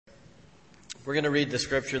We're going to read the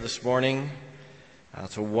scripture this morning.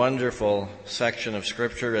 It's a wonderful section of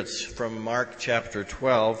scripture. It's from Mark chapter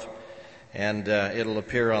 12, and it'll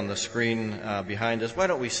appear on the screen behind us. Why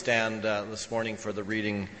don't we stand this morning for the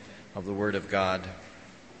reading of the Word of God?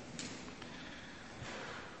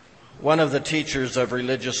 One of the teachers of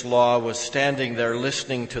religious law was standing there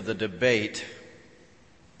listening to the debate.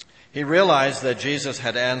 He realized that Jesus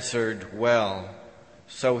had answered well,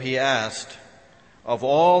 so he asked, "Of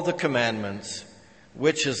all the commandments,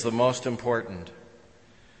 which is the most important?"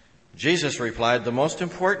 Jesus replied, "The most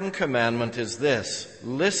important commandment is this: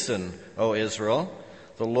 Listen, O Israel,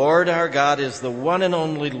 the Lord our God is the one and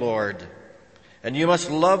only Lord, and you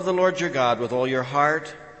must love the Lord your God with all your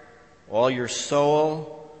heart, all your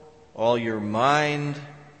soul, all your mind,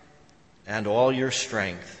 and all your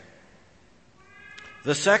strength.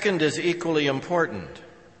 The second is equally important.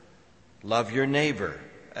 Love your neighbor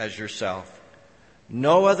as yourself.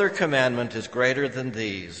 No other commandment is greater than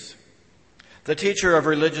these." The teacher of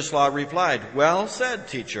religious law replied, "Well said,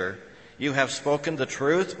 teacher. You have spoken the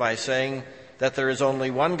truth by saying that there is only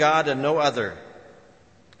one God and no other.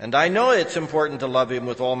 And I know it's important to love him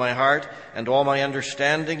with all my heart and all my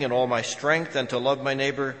understanding and all my strength, and to love my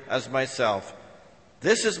neighbor as myself.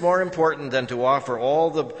 This is more important than to offer all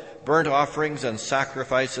the burnt offerings and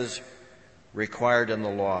sacrifices required in the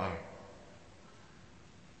law."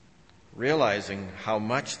 Realizing how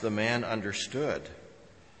much the man understood,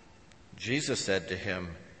 Jesus said to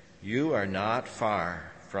him, "You are not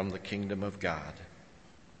far from the kingdom of God."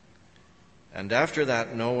 And after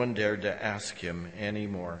that, no one dared to ask him any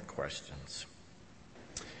more questions.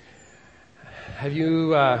 Have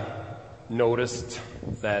you noticed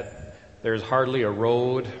that there's hardly a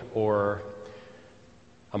road or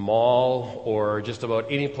a mall or just about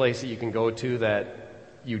any place that you can go to that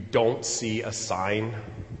you don't see a sign?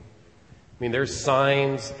 I mean, there's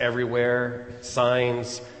signs everywhere,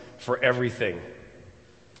 signs for everything.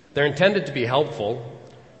 They're intended to be helpful,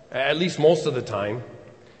 at least most of the time.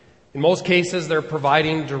 In most cases, they're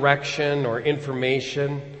providing direction or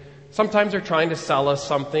information. Sometimes they're trying to sell us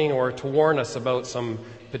something or to warn us about some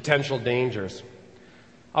potential dangers.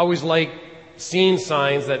 I always liked seeing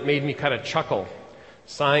signs that made me kind of chuckle,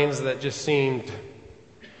 signs that just seemed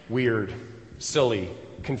weird, silly,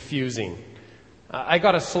 confusing. I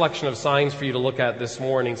got a selection of signs for you to look at this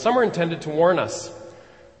morning. Some are intended to warn us.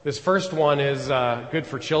 This first one is good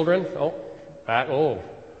for children. That one.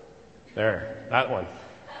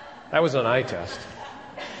 That was an eye test.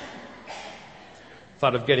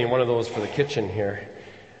 Thought of getting one of those for the kitchen here.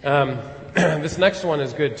 This next one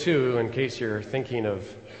is good too, in case you're thinking of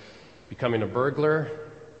becoming a burglar.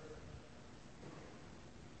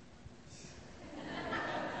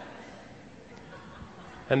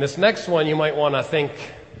 And this next one, you might want to think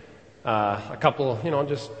a couple,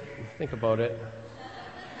 just think about it.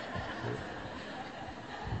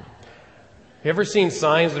 You ever seen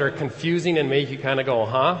signs that are confusing and make you kind of go,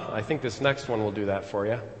 huh? I think this next one will do that for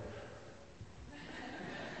you.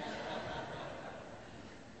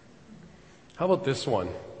 How about this one?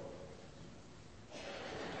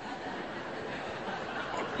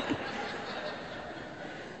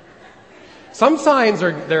 Some signs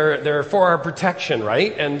they're for our protection,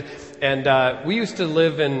 right? And we used to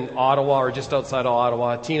live in Ottawa, or just outside of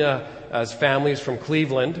Ottawa. Tina's family is from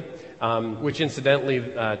Cleveland, which incidentally,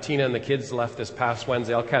 Tina and the kids left this past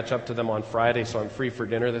Wednesday. I'll catch up to them on Friday, so I'm free for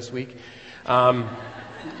dinner this week. The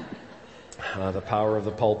power of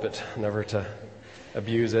the pulpit, never to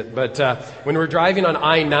abuse it. But when we were driving on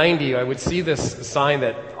I-90, I would see this sign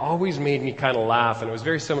that always made me kind of laugh, and it was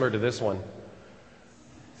very similar to this one.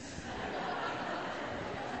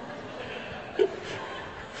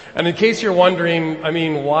 And in case you're wondering,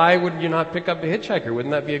 why would you not pick up a hitchhiker?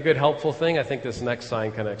 Wouldn't that be a good, helpful thing? I think this next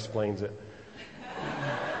sign kind of explains it.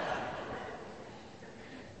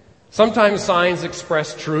 Sometimes signs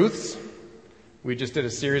express truths. We just did a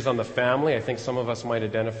series on the family. I think some of us might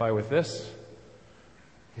identify with this.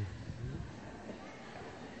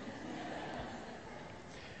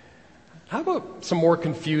 How about some more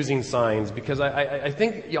confusing signs? Because I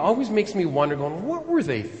think it always makes me wonder, going, what were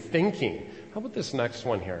they thinking? How about this next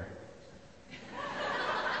one here?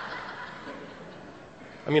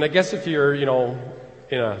 I guess if you're, in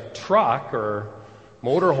a truck or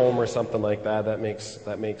motorhome or something like that, that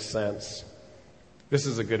makes sense. This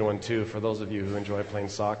is a good one too for those of you who enjoy playing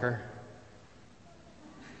soccer.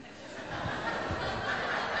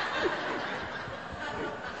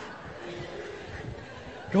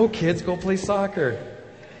 Go kids, go play soccer.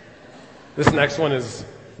 This next one is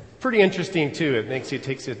pretty interesting too. It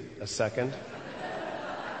takes you a second.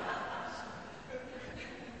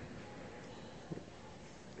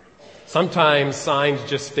 Sometimes signs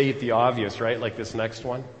just state the obvious, right? Like this next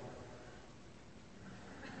one.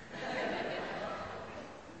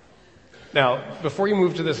 Now, before you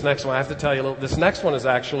move to this next one, I have to tell you, this next one is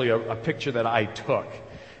actually a picture that I took.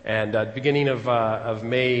 And at the beginning of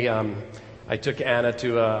May, I took Anna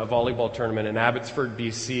to a volleyball tournament in Abbotsford,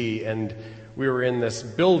 BC, and we were in this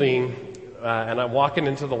building, and I'm walking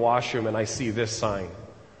into the washroom, and I see this sign.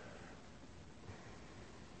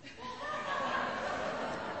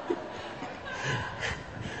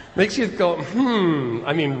 Makes you go,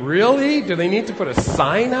 I mean, really? Do they need to put a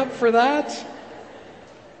sign up for that?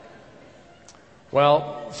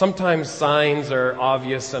 Well, sometimes signs are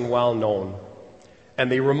obvious and well known,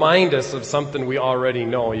 and they remind us of something we already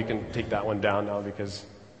know. You can take that one down now because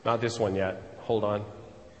not this one yet. Hold on.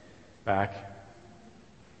 Back.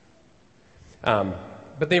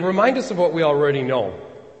 But they remind us of what we already know,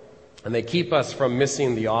 and they keep us from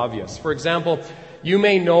missing the obvious. For example, you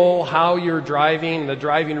may know how you're driving, the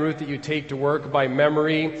driving route that you take to work by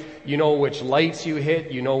memory. You know which lights you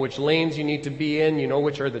hit. You know which lanes you need to be in. You know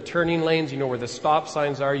which are the turning lanes. You know where the stop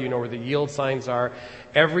signs are. You know where the yield signs are.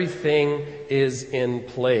 Everything is in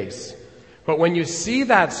place. But when you see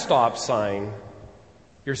that stop sign,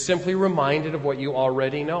 you're simply reminded of what you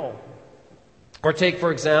already know. Or take,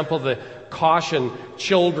 for example, the caution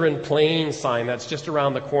children playing sign that's just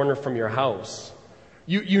around the corner from your house.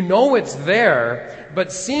 You know it's there,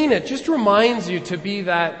 but seeing it just reminds you to be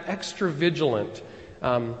that extra vigilant,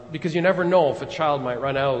 because you never know if a child might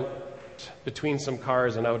run out between some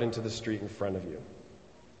cars and out into the street in front of you.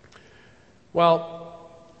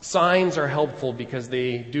 Well, signs are helpful because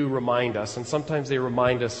they do remind us, and sometimes they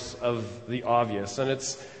remind us of the obvious. And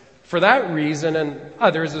it's for that reason, and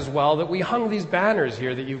others as well, that we hung these banners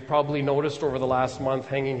here that you've probably noticed over the last month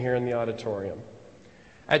hanging here in the auditorium.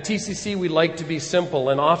 At TCC, we like to be simple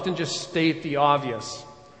and often just state the obvious.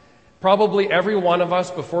 Probably every one of us,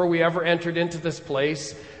 before we ever entered into this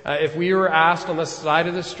place, if we were asked on the side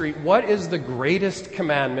of the street, what is the greatest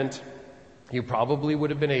commandment? You probably would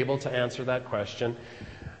have been able to answer that question.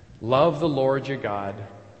 Love the Lord your God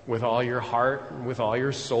with all your heart, and with all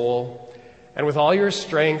your soul, and with all your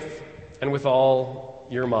strength, and with all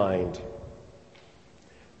your mind.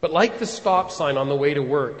 But like the stop sign on the way to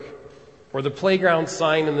work, or the playground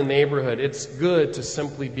sign in the neighborhood, it's good to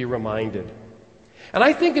simply be reminded. And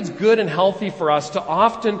I think it's good and healthy for us to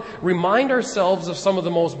often remind ourselves of some of the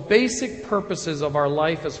most basic purposes of our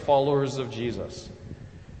life as followers of Jesus.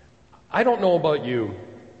 I don't know about you,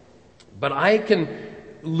 but I can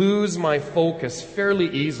lose my focus fairly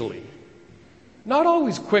easily. Not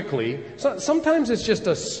always quickly. Sometimes it's just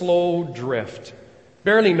a slow drift,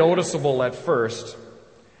 barely noticeable at first,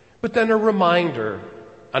 but then a reminder,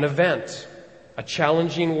 an event, a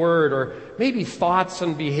challenging word, or maybe thoughts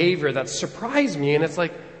and behavior that surprise me, and it's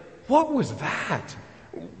like, what was that?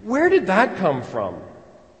 Where did that come from?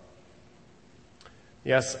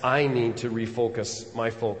 Yes, I need to refocus my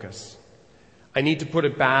focus. I need to put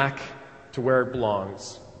it back to where it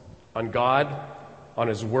belongs, on God, on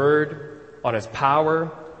His Word, on His power,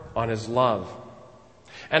 on His love.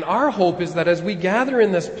 And our hope is that as we gather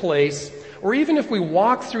in this place, or even if we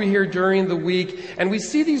walk through here during the week and we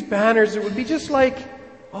see these banners, it would be just like,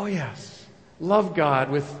 oh yes, love God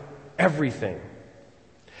with everything.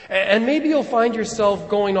 And maybe you'll find yourself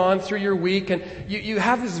going on through your week and you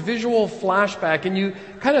have this visual flashback and you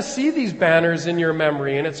kind of see these banners in your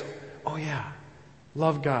memory and it's, oh yeah,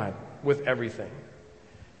 love God with everything.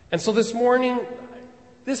 And so this morning,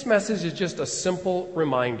 this message is just a simple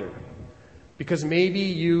reminder, because maybe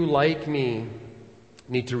you, like me,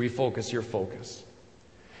 need to refocus your focus.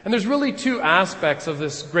 And there's really two aspects of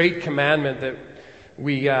this great commandment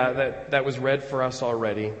that that was read for us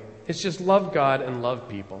already. It's just love God and love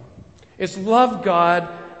people. It's love God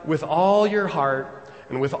with all your heart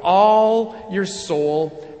and with all your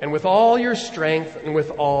soul and with all your strength and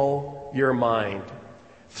with all your mind.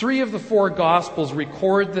 3 of the 4 Gospels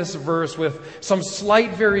record this verse with some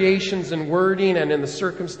slight variations in wording and in the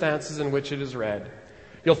circumstances in which it is read.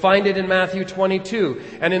 You'll find it in Matthew 22.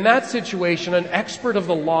 And in that situation, an expert of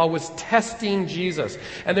the law was testing Jesus.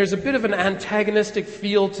 And there's a bit of an antagonistic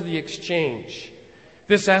feel to the exchange.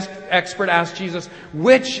 This expert asked Jesus,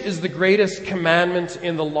 which is the greatest commandment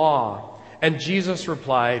in the law? And Jesus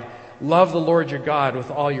replied, love the Lord your God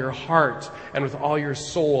with all your heart and with all your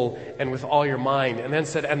soul and with all your mind. And then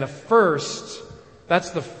said, and the first,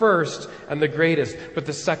 that's the first and the greatest. But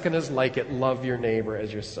the second is like it, love your neighbor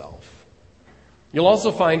as yourself. You'll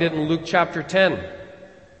also find it in Luke chapter 10.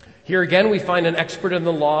 Here again we find an expert in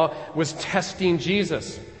the law was testing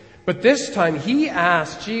Jesus. But this time he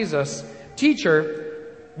asked Jesus,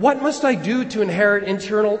 teacher, What must I do to inherit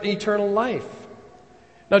eternal life?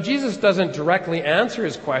 Now, Jesus doesn't directly answer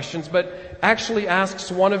his questions, but actually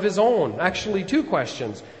asks one of his own, actually two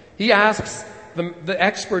questions. He asks the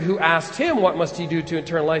expert who asked him, what must he do to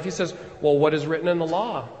eternal life? He says, well, what is written in the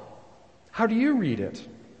law? How do you read it?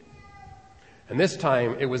 And this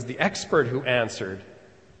time, it was the expert who answered,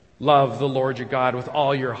 love the Lord your God with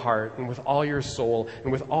all your heart and with all your soul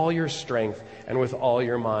and with all your strength and with all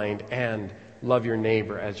your mind, and love your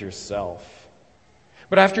neighbor as yourself.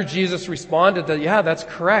 But after Jesus responded that, yeah, that's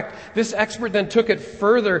correct, this expert then took it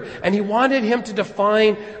further, and he wanted him to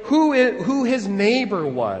define who his neighbor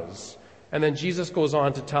was. And then Jesus goes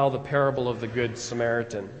on to tell the parable of the Good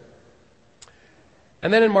Samaritan.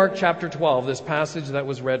 And then in Mark chapter 12, this passage that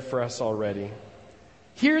was read for us already,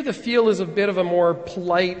 here the feel is a bit of a more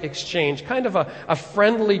polite exchange, kind of a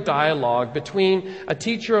friendly dialogue between a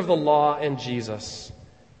teacher of the law and Jesus.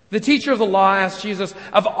 The teacher of the law asked Jesus,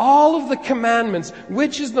 of all of the commandments,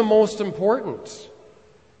 which is the most important?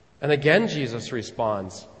 And again Jesus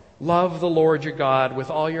responds, love the Lord your God with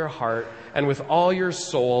all your heart and with all your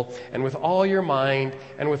soul and with all your mind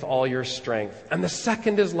and with all your strength. And the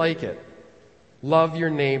second is like it. Love your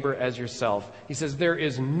neighbor as yourself. He says, there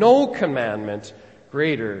is no commandment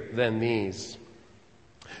greater than these.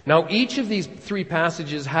 Now, each of these three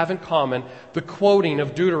passages have in common the quoting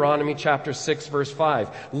of Deuteronomy chapter 6, verse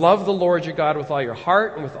 5. Love the Lord your God with all your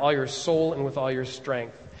heart and with all your soul and with all your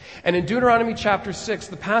strength. And in Deuteronomy chapter 6,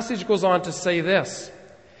 the passage goes on to say this,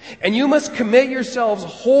 and you must commit yourselves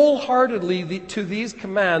wholeheartedly to these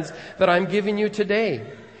commands that I'm giving you today.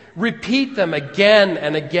 Repeat them again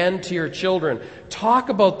and again to your children. Talk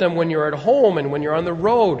about them when you're at home and when you're on the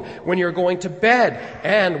road, when you're going to bed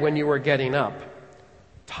and when you are getting up.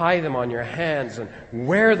 Tie them on your hands and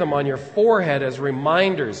wear them on your forehead as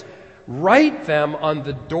reminders. Write them on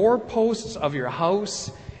the doorposts of your house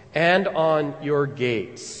and on your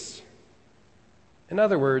gates. In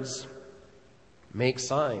other words, make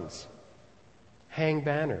signs, hang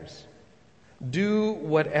banners, do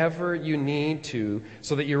whatever you need to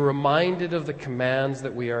so that you're reminded of the commands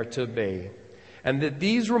that we are to obey. And that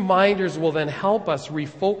these reminders will then help us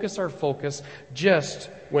refocus our focus just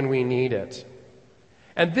when we need it.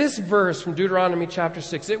 And this verse from Deuteronomy chapter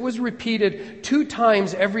 6, it was repeated 2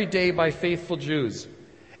 times every day by faithful Jews.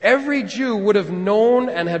 Every Jew would have known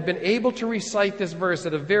and had been able to recite this verse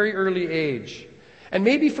at a very early age. And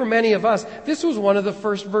maybe for many of us, this was one of the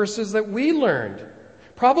first verses that we learned.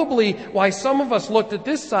 Probably why some of us looked at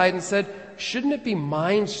this side and said, shouldn't it be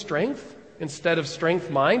mind strength instead of strength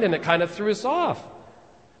mind? And it kind of threw us off.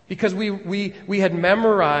 Because we had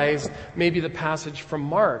memorized maybe the passage from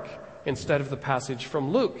Mark instead of the passage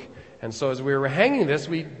from Luke. And so as we were hanging this,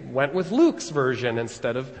 we went with Luke's version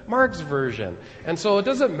instead of Mark's version. And so it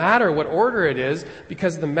doesn't matter what order it is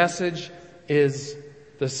because the message is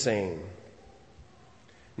the same.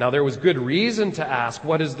 Now, there was good reason to ask,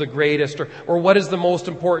 what is the greatest or what is the most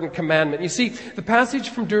important commandment? You see, the passage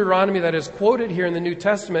from Deuteronomy that is quoted here in the New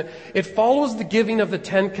Testament, it follows the giving of the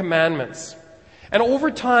 10 Commandments. And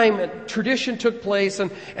over time, tradition took place,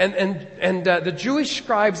 and the Jewish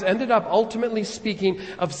scribes ended up ultimately speaking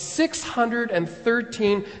of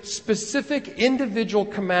 613 specific individual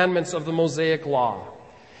commandments of the Mosaic Law.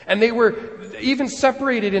 And they were even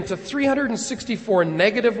separated into 364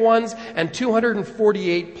 negative ones and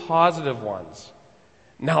 248 positive ones.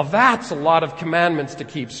 Now that's a lot of commandments to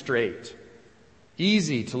keep straight.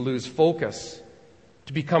 Easy to lose focus,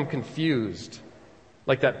 to become confused.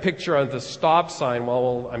 Like that picture on the stop sign.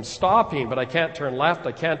 Well, I'm stopping, but I can't turn left,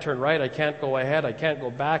 I can't turn right, I can't go ahead, I can't go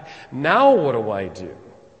back. Now what do I do?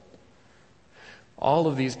 All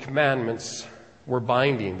of these commandments were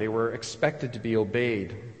binding. They were expected to be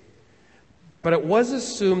obeyed. But it was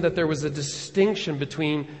assumed that there was a distinction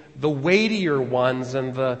between the weightier ones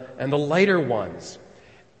and the lighter ones.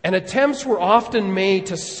 And attempts were often made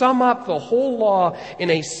to sum up the whole law in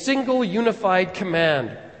a single unified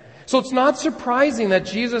command. So it's not surprising that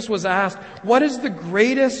Jesus was asked, what is the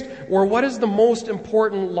greatest or what is the most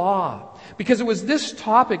important law? Because it was this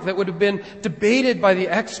topic that would have been debated by the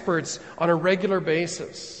experts on a regular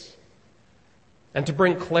basis. And to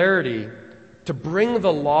bring clarity, to bring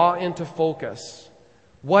the law into focus,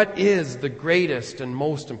 what is the greatest and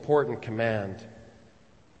most important command?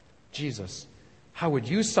 Jesus, how would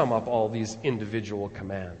you sum up all these individual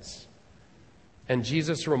commands? And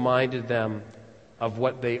Jesus reminded them of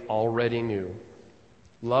what they already knew.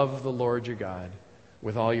 Love the Lord your God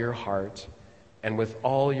with all your heart and with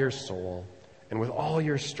all your soul and with all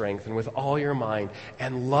your strength and with all your mind,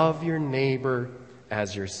 and love your neighbor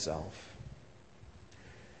as yourself.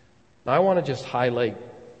 Now I want to just highlight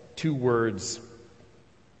 2 words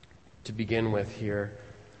to begin with here.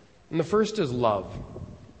 And the first is love.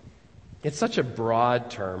 It's such a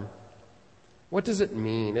broad term. What does it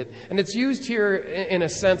mean? And it's used here in a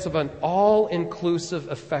sense of an all-inclusive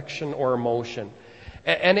affection or emotion.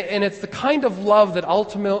 And it's the kind of love that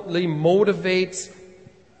ultimately motivates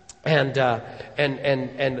and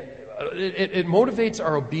it motivates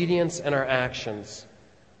our obedience and our actions.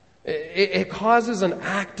 It causes an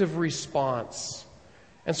active response.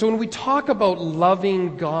 And so when we talk about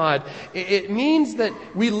loving God, it means that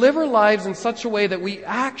we live our lives in such a way that we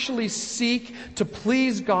actually seek to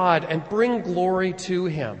please God and bring glory to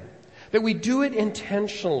Him. That we do it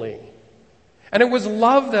intentionally. And it was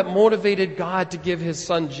love that motivated God to give His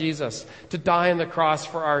Son Jesus to die on the cross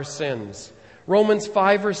for our sins. Romans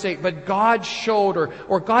 5 verse 8, but God showed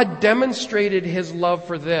or God demonstrated His love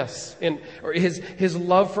for this, or His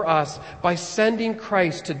love for us by sending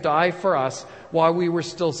Christ to die for us while we were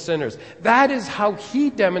still sinners. That is how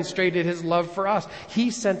He demonstrated His love for us.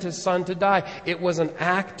 He sent His Son to die. It was an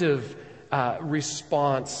active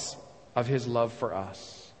response of His love for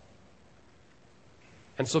us.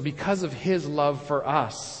 And so because of His love for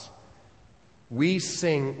us, we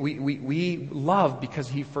sing, we love because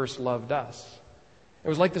He first loved us. It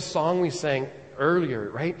was like the song we sang earlier,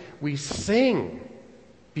 right? We sing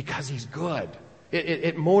because He's good.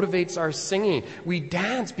 It motivates our singing. We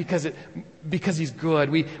dance because He's good.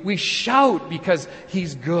 We shout because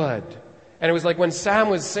He's good. And it was like when Sam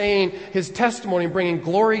was saying his testimony and bringing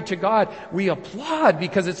glory to God, we applaud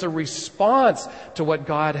because it's a response to what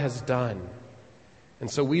God has done. And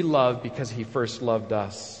so we love because He first loved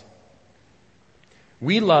us.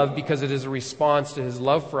 We love because it is a response to His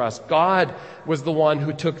love for us. God was the one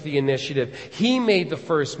who took the initiative. He made the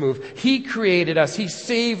first move. He created us. He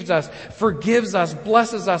saves us, forgives us,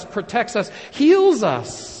 blesses us, protects us, heals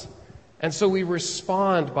us. And so we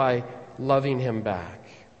respond by loving Him back.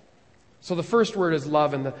 So the first word is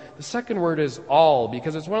love, and the second word is all,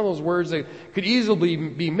 because it's one of those words that could easily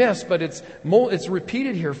be missed, but it's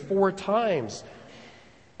repeated here 4 times.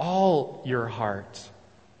 All your heart,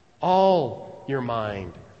 all your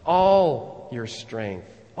mind, all your strength,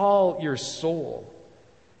 all your soul.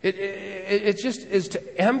 It just is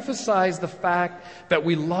to emphasize the fact that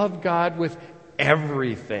we love God with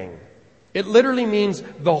everything. It literally means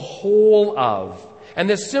the whole of. And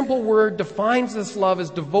this simple word defines this love as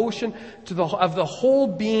devotion of the whole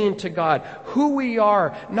being to God. Who we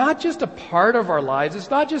are, not just a part of our lives. It's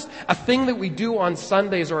not just a thing that we do on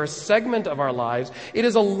Sundays or a segment of our lives. It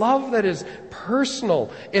is a love that is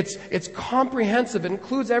personal. It's comprehensive. It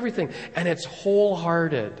includes everything. And it's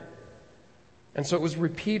wholehearted. And so it was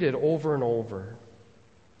repeated over and over.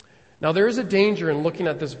 Now there is a danger in looking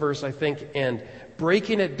at this verse, I think, and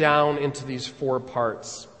breaking it down into these 4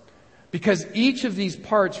 parts. Because each of these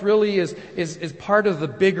parts really is part of the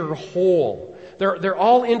bigger whole. They're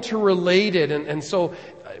all interrelated, and so,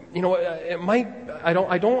 it might.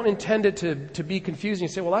 I don't intend it to be confusing. You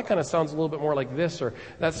say, well, that kind of sounds a little bit more like this, or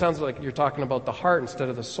that sounds like you're talking about the heart instead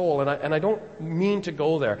of the soul. And I don't mean to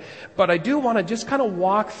go there, but I do want to just kind of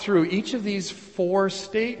walk through each of these 4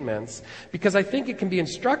 statements because I think it can be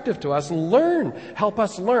instructive to us and help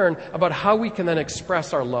us learn about how we can then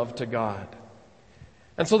express our love to God.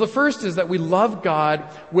 And so the first is that we love God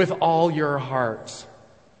with all your heart.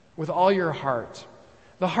 With all your heart.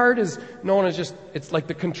 The heart is known as it's like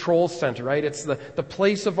the control center, right? It's the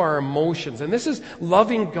place of our emotions. And this is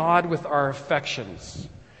loving God with our affections.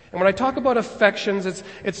 And when I talk about affections,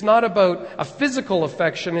 it's not about a physical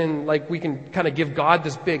affection and like we can kind of give God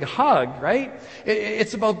this big hug, right?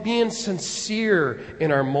 It's about being sincere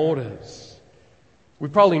in our motives. We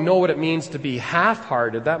probably know what it means to be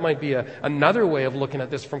half-hearted. That might be another way of looking at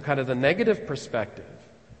this from kind of the negative perspective.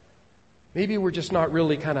 Maybe we're just not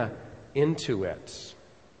really kind of into it.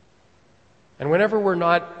 And whenever we're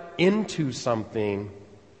not into something,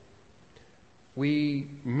 we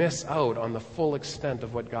miss out on the full extent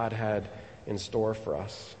of what God had in store for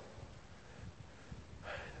us.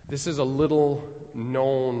 This is a little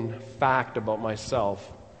known fact about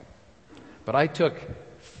myself, but I took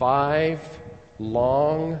 5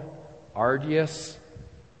 long, arduous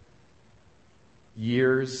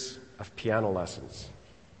years of piano lessons.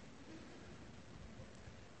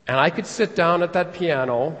 And I could sit down at that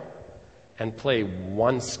piano and play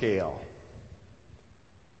 1 scale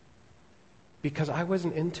because I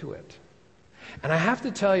wasn't into it. And I have to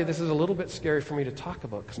tell you, this is a little bit scary for me to talk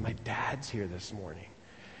about because my dad's here this morning.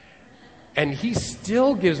 And he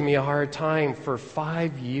still gives me a hard time for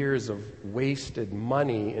 5 years of wasted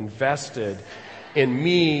money invested in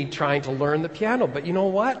me trying to learn the piano. But you know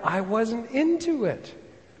what? I wasn't into it.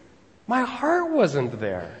 My heart wasn't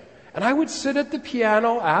there. And I would sit at the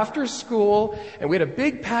piano after school, and we had a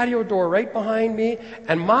big patio door right behind me,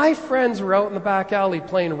 and my friends were out in the back alley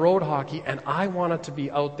playing road hockey, and I wanted to be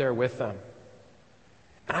out there with them.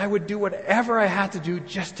 And I would do whatever I had to do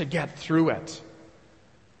just to get through it.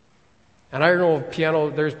 And I don't know,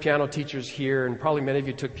 there's piano teachers here, and probably many of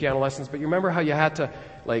you took piano lessons, but you remember how you had to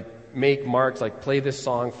make marks, play this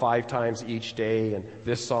song 5 times each day, and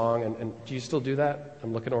this song, and do you still do that?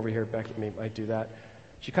 I'm looking over here, Becky might do that.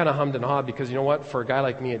 She kind of hummed and hawed because, you know what, for a guy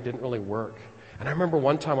like me, it didn't really work. And I remember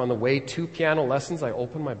one time on the way to piano lessons, I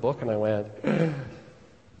opened my book and I went,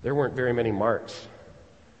 there weren't very many marks.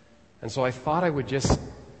 And so I thought I would just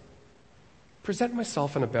present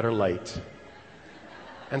myself in a better light.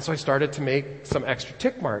 And so I started to make some extra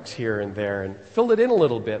tick marks here and there and fill it in a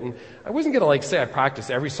little bit. And I wasn't going to say I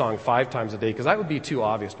practice every song 5 times a day because that would be too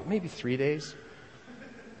obvious, but maybe 3 days,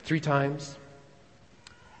 3 times.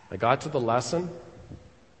 I got to the lesson,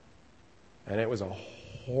 and it was a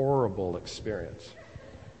horrible experience.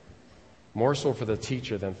 More so for the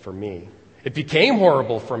teacher than for me. It became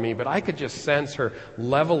horrible for me, but I could just sense her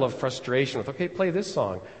level of frustration with, okay, play this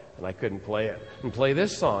song. And I couldn't play it. And play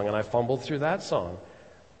this song, and I fumbled through that song.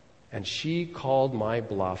 And she called my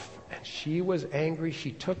bluff, and she was angry.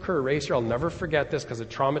 She took her eraser. I'll never forget this because it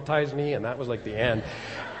traumatized me, and that was the end.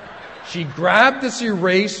 She grabbed this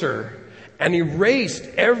eraser and erased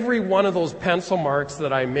every one of those pencil marks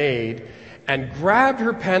that I made, and grabbed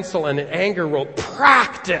her pencil and in anger wrote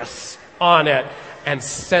 "practice" on it and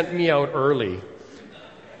sent me out early.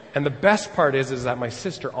 And the best part is that my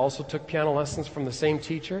sister also took piano lessons from the same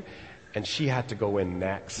teacher, and she had to go in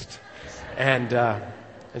next. And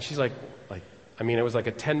she's it was a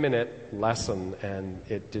 10-minute lesson, and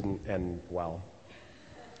it didn't end well.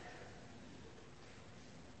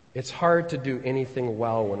 It's hard to do anything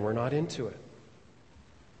well when we're not into it.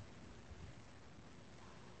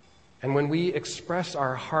 And when we express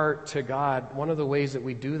our heart to God, one of the ways that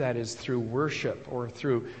we do that is through worship or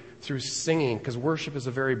through singing, because worship is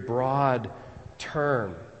a very broad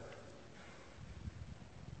term.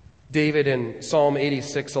 David in Psalm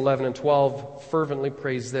 86, 11 and 12 fervently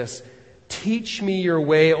prays this: "Teach me your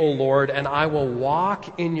way, O Lord, and I will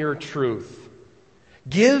walk in your truth.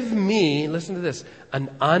 Give me," listen to this, "an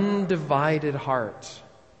undivided heart,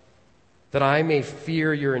 that I may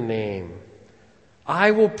fear your name.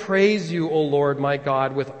 I will praise you, O Lord, my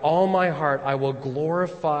God, with all my heart. I will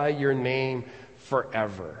glorify your name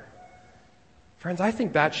forever." Friends, I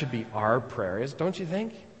think that should be our prayer, don't you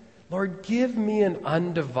think? Lord, give me an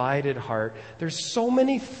undivided heart. There's so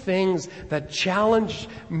many things that challenge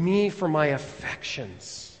me for my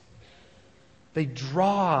affections. They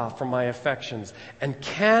draw from my affections. And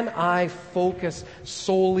can I focus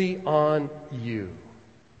solely on you?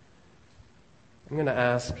 I'm going to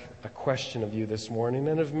ask a question of you this morning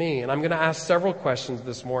and of me. And I'm going to ask several questions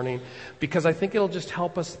this morning because I think it'll just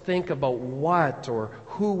help us think about what or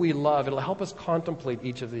who we love. It'll help us contemplate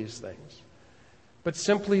each of these things. But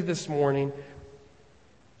simply this morning,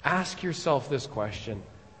 ask yourself this question: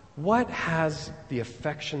 what has the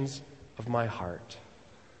affections of my heart?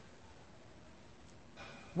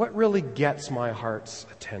 What really gets my heart's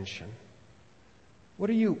attention?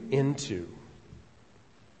 What are you into?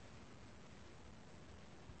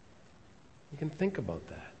 You can think about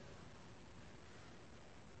that.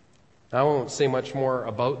 I won't say much more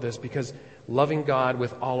about this because loving God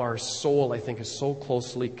with all our soul, I think, is so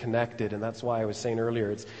closely connected. And that's why I was saying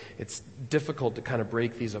earlier, it's difficult to kind of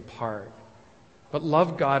break these apart. But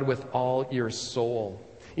love God with all your soul.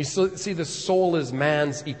 You see, the soul is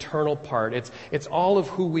man's eternal part. It's all of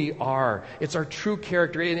who we are. It's our true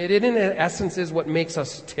character. And it, in essence, is what makes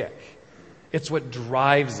us tick. It's what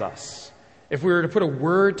drives us. If we were to put a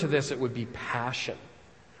word to this, it would be passion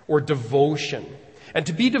or devotion. And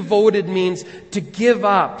to be devoted means to give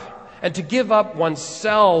up, and to give up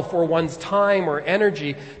oneself or one's time or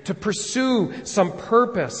energy to pursue some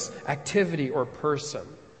purpose, activity, or person.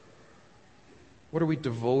 What are we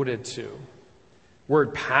devoted to?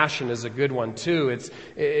 Word passion is a good one too.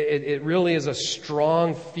 It really is a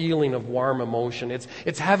strong feeling of warm emotion.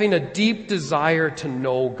 It's having a deep desire to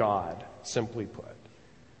know God, simply put.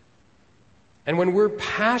 And when we're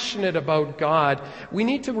passionate about God, we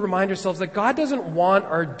need to remind ourselves that God doesn't want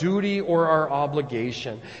our duty or our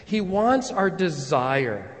obligation. He wants our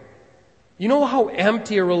desire. You know how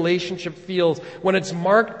empty a relationship feels when it's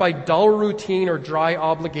marked by dull routine or dry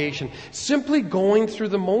obligation, simply going through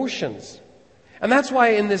the motions. And that's why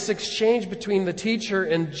in this exchange between the teacher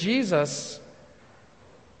and Jesus,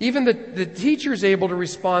 Even the teacher's able to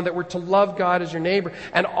respond that we're to love God as your neighbor.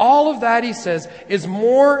 And all of that, he says, is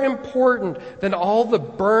more important than all the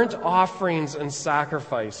burnt offerings and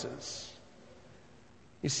sacrifices.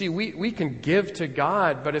 You see, we can give to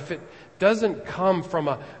God, but if it doesn't come from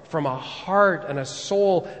a heart and a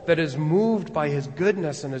soul that is moved by His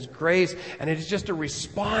goodness and His grace, and it is just a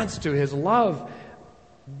response to His love,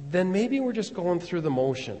 then maybe we're just going through the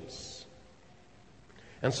motions.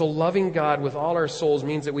 And so loving God with all our souls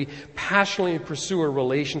means that we passionately pursue a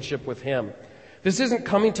relationship with Him. This isn't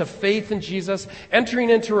coming to faith in Jesus,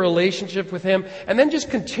 entering into a relationship with Him, and then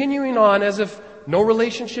just continuing on as if no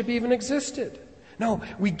relationship even existed. No,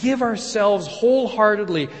 we give ourselves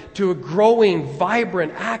wholeheartedly to a growing,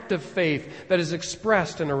 vibrant act of faith that is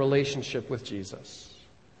expressed in a relationship with Jesus.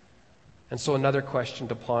 And so another question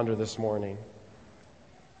to ponder this morning.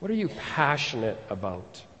 What are you passionate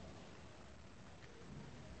about?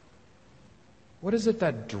 What is it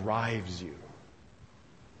that drives you?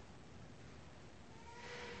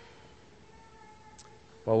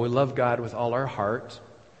 Well, we love God with all our heart,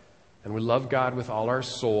 and we love God with all our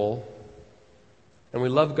soul, and we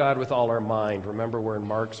love God with all our mind. Remember, we're in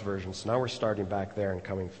Mark's version, so now we're starting back there and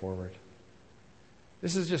coming forward.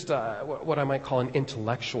 This is just what I might call an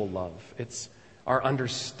intellectual love. It's our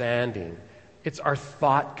understanding. It's our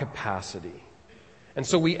thought capacity. And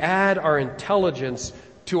so we add our intelligence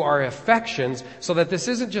to our affections so that this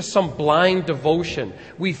isn't just some blind devotion.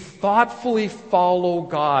 We thoughtfully follow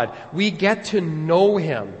God. We get to know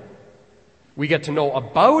Him. We get to know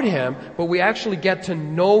about Him, but we actually get to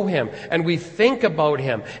know Him. And we think about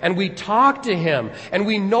Him. And we talk to Him. And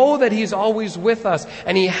we know that He's always with us.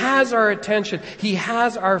 And He has our attention. He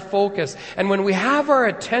has our focus. And when we have our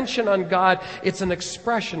attention on God, it's an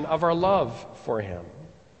expression of our love for Him.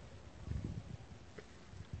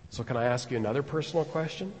 So can I ask you another personal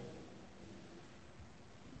question?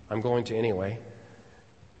 I'm going to anyway.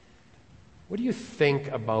 What do you think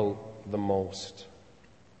about the most?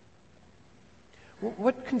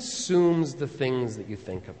 What consumes the things that you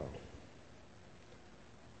think about?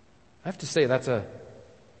 I have to say that's a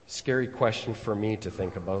scary question for me to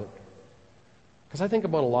think about, because I think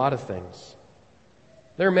about a lot of things.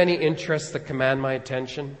 There are many interests that command my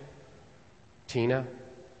attention. Tina,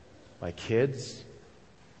 my kids,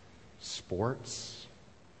 sports,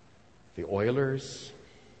 the Oilers,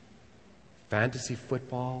 fantasy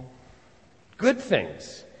football, good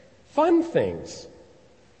things, fun things.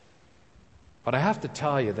 But I have to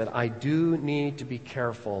tell you that I do need to be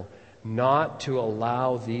careful not to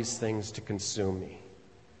allow these things to consume me.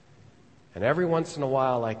 And every once in a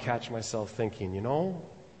while I catch myself thinking,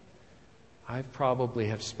 I probably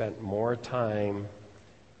have spent more time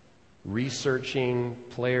researching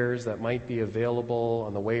players that might be available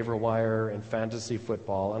on the waiver wire in fantasy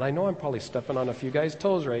football. And I know I'm probably stepping on a few guys'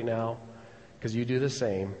 toes right now, because you do the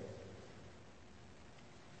same,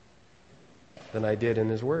 than I did in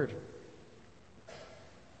His Word.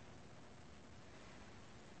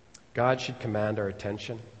 God should command our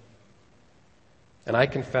attention. And I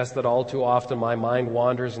confess that all too often my mind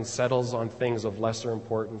wanders and settles on things of lesser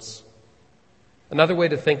importance. Another way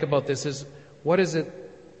to think about this is, what is it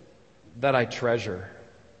that I treasure?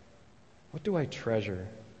 What do I treasure?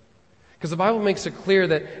 Because the Bible makes it clear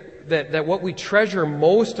that what we treasure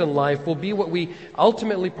most in life will be what we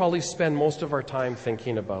ultimately probably spend most of our time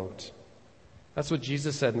thinking about. That's what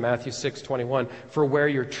Jesus said in Matthew 6:21. For where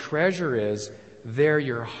your treasure is, there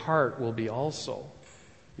your heart will be also.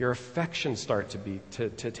 Your affections start to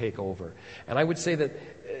take over. And I would say that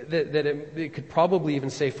it could probably even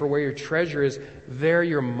say, for where your treasure is, there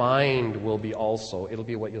your mind will be also. It'll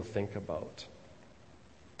be what you'll think about.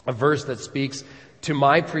 A verse that speaks to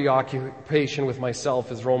my preoccupation with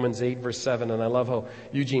myself is Romans 8, verse 7, and I love how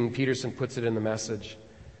Eugene Peterson puts it in the Message.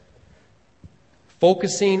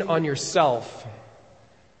 Focusing on yourself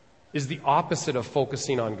is the opposite of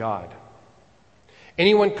focusing on God.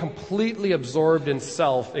 Anyone completely absorbed in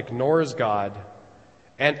self ignores God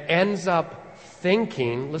and ends up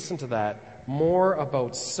thinking, listen to that, more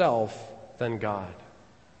about self than God.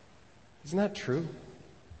 Isn't that true?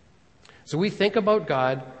 So we think about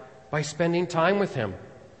God by spending time with Him.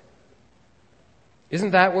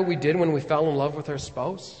 Isn't that what we did when we fell in love with our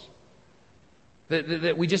spouse?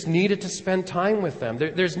 That we just needed to spend time with them.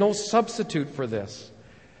 There's no substitute for this.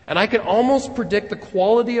 And I can almost predict the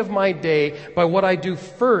quality of my day by what I do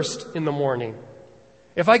first in the morning.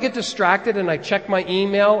 If I get distracted and I check my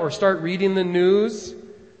email or start reading the news,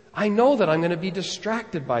 I know that I'm going to be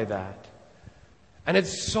distracted by that. And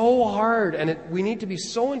it's so hard, and we need to be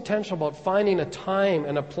so intentional about finding a time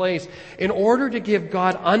and a place. In order to give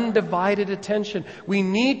God undivided attention, we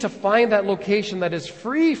need to find that location that is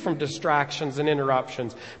free from distractions and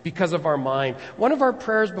interruptions because of our mind. One of our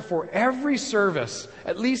prayers before every service,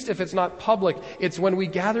 at least if it's not public, it's when we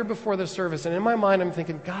gather before the service. And in my mind, I'm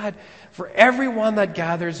thinking, God, for everyone that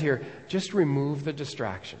gathers here, just remove the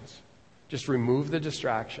distractions. Just remove the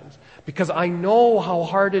distractions. Because I know how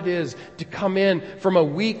hard it is to come in from a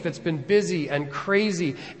week that's been busy and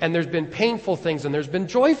crazy, and there's been painful things and there's been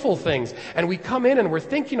joyful things. And we come in and we're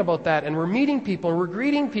thinking about that, and we're meeting people and we're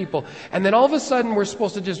greeting people. And then all of a sudden we're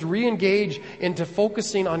supposed to just re-engage into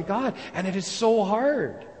focusing on God. And it is so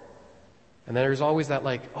hard. And then there's always that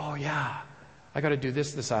oh yeah, I got to do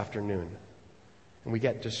this afternoon. And we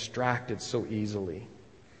get distracted so easily.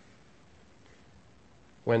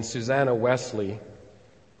 When Susanna Wesley, who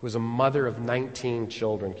was a mother of 19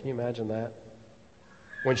 children, can you imagine that?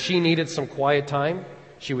 When she needed some quiet time,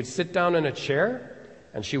 she would sit down in a chair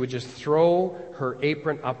and she would just throw her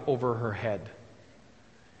apron up over her head.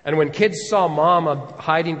 And when kids saw Mama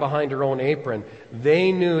hiding behind her own apron,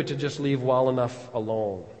 they knew to just leave well enough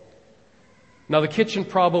alone. Now, the kitchen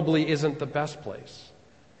probably isn't the best place.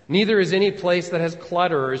 Neither is any place that has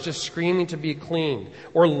clutter or is just screaming to be cleaned,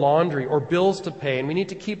 or laundry, or bills to pay. And we need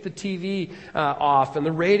to keep the TV off and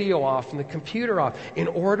the radio off and the computer off. In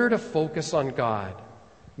order to focus on God,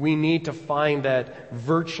 we need to find that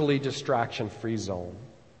virtually distraction-free zone.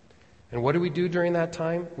 And what do we do during that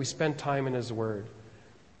time? We spend time in His Word.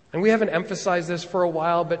 And we haven't emphasized this for a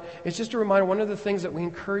while, but it's just a reminder, one of the things that we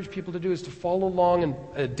encourage people to do is to follow along in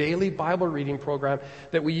a daily Bible reading program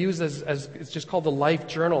that we use as it's just called the Life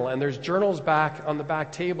Journal. And there's journals back on the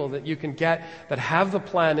back table that you can get that have the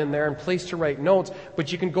plan in there and place to write notes.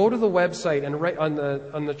 But you can go to the website and write on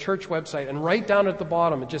the church website and write down at the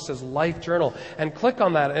bottom, it just says Life Journal, and click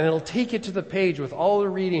on that and it'll take you to the page with all the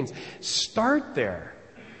readings. Start there.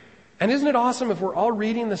 And isn't it awesome if we're all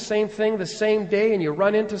reading the same thing the same day, and you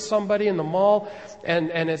run into somebody in the mall, and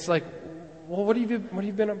it's like, well, what have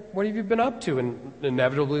you been up to? And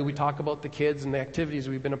inevitably we talk about the kids and the activities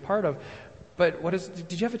we've been a part of. But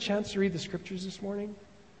did you have a chance to read the scriptures this morning?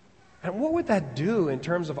 And what would that do in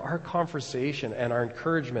terms of our conversation and our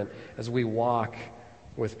encouragement as we walk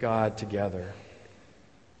with God together?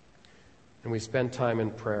 And we spend time in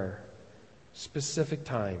prayer, specific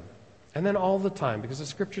time. And then all the time, because the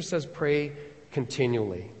scripture says pray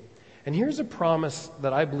continually. And here's a promise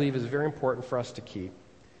that I believe is very important for us to keep.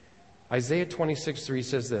 Isaiah 26:3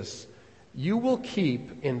 says this: "You will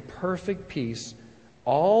keep in perfect peace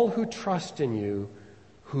all who trust in you,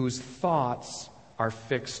 whose thoughts are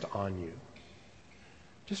fixed on you."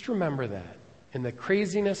 Just remember that. In the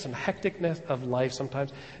craziness and hecticness of life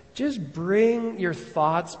sometimes, just bring your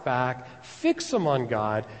thoughts back, fix them on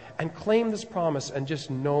God, and claim this promise and just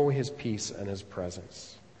know His peace and His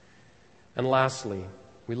presence. And lastly,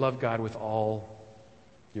 we love God with all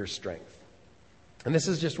your strength. And this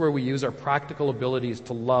is just where we use our practical abilities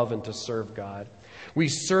to love and to serve God. We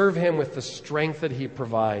serve Him with the strength that He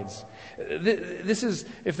provides. This is,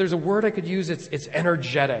 if there's a word I could use, it's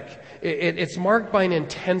energetic. It's marked by an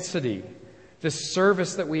intensity, this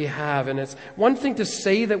service that we have. And it's one thing to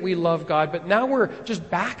say that we love God, but now we're just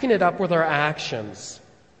backing it up with our actions.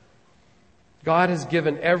 God has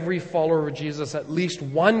given every follower of Jesus at least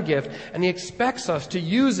one gift, and He expects us to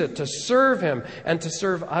use it to serve Him and to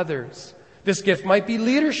serve others. This gift might be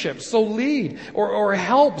leadership, so lead, or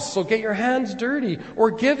help, so get your hands dirty,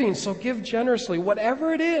 or giving, so give generously.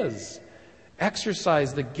 Whatever it is,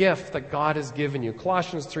 exercise the gift that God has given you.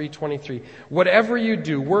 Colossians 3:23, "Whatever you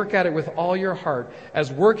do, work at it with all your heart,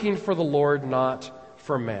 as working for the Lord, not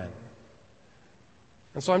for men."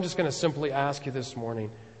 And so I'm just going to simply ask you this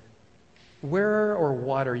morning, where or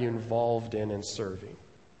what are you involved in serving?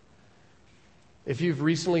 If you've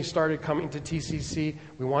recently started coming to TCC,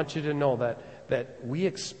 we want you to know that we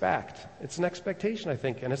expect, it's an expectation, I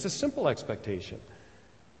think, and it's a simple expectation,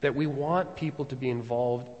 that we want people to be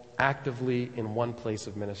involved actively in one place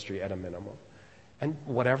of ministry at a minimum, and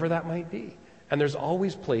whatever that might be. And there's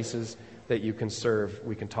always places that you can serve.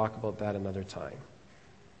 We can talk about that another time.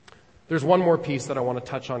 There's one more piece that I want to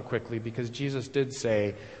touch on quickly, because Jesus did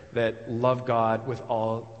say that love God with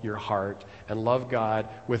all your heart, and love God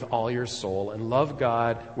with all your soul, and love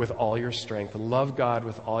God with all your strength, and love God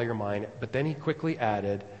with all your mind. But then He quickly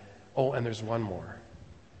added, oh, and there's one more.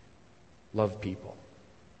 Love people.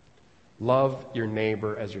 Love your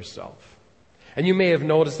neighbor as yourself. And you may have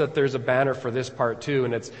noticed that there's a banner for this part too,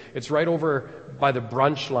 and it's right over by the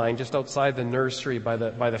brunch line, just outside the nursery, by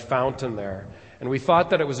the fountain there. And we thought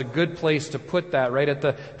that it was a good place to put that right at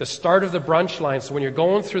the start of the brunch line. So when you're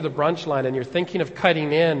going through the brunch line and you're thinking of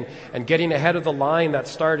cutting in and getting ahead of the line that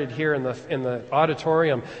started here in the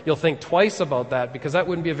auditorium, you'll think twice about that, because that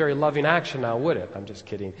wouldn't be a very loving action now, would it? I'm just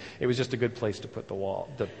kidding. It was just a good place to put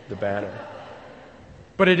the banner.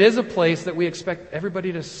 But it is a place that we expect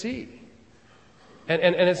everybody to see.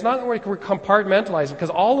 And it's not like we're compartmentalizing,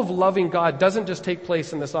 because all of loving God doesn't just take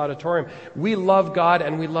place in this auditorium. We love God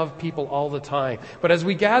and we love people all the time. But as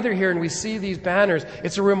we gather here and we see these banners,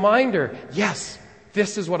 it's a reminder, yes,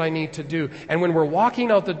 this is what I need to do. And when we're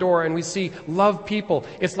walking out the door and we see love people,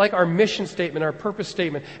 it's like our mission statement, our purpose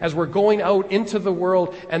statement. As we're going out into the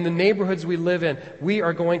world and the neighborhoods we live in, we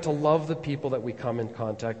are going to love the people that we come in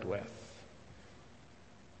contact with.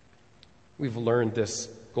 We've learned this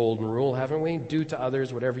golden rule, haven't we? Do to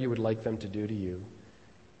others whatever you would like them to do to you.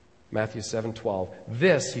 Matthew 7:12.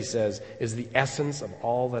 This, he says, is the essence of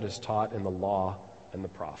all that is taught in the law and the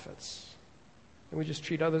prophets. And we just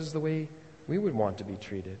treat others the way we would want to be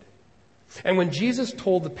treated. And when Jesus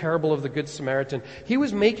told the parable of the Good Samaritan, he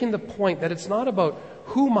was making the point that it's not about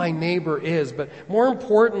who my neighbor is, but more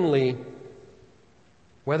importantly,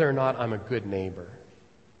 whether or not I'm a good neighbor.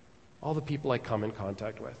 All the people I come in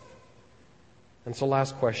contact with. And so,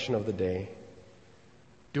 last question of the day.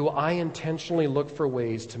 Do I intentionally look for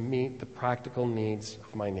ways to meet the practical needs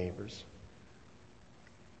of my neighbors?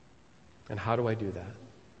 And how do I do that?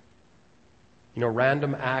 You know,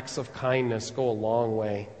 random acts of kindness go a long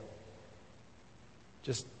way.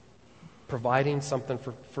 Just providing something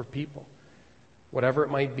for people, whatever it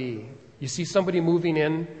might be. You see somebody moving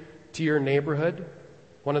in to your neighborhood,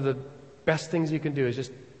 one of the best things you can do is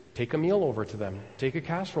just take a meal over to them, take a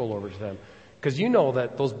casserole over to them. Because you know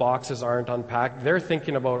that those boxes aren't unpacked. They're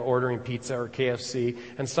thinking about ordering pizza or KFC,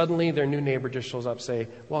 and suddenly their new neighbor just shows up, say,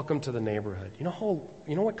 "Welcome to the neighborhood." You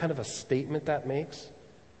know what kind of a statement that makes?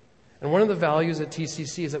 And one of the values at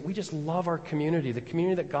TCC is that we just love our community, the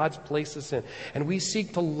community that God's placed us in. And we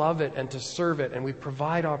seek to love it and to serve it, and we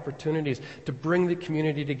provide opportunities to bring the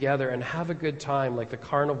community together and have a good time, like the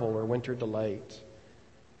carnival or Winter Delight.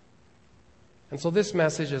 And so this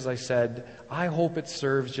message, as I said, I hope it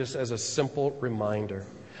serves just as a simple reminder.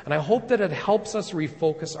 And I hope that it helps us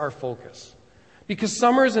refocus our focus. Because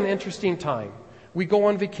summer is an interesting time. We go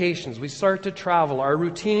on vacations, we start to travel, our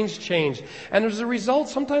routines change. And as a result,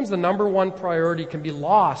 sometimes the number one priority can be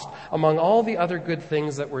lost among all the other good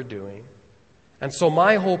things that we're doing. And so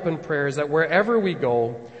my hope and prayer is that wherever we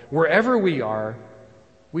go, wherever we are,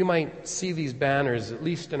 we might see these banners, at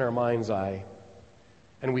least in our mind's eye,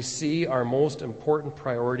 and we see our most important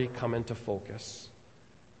priority come into focus.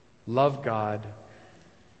 Love God,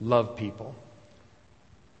 love people.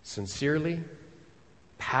 Sincerely,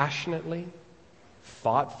 passionately,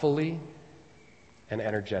 thoughtfully, and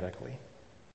energetically.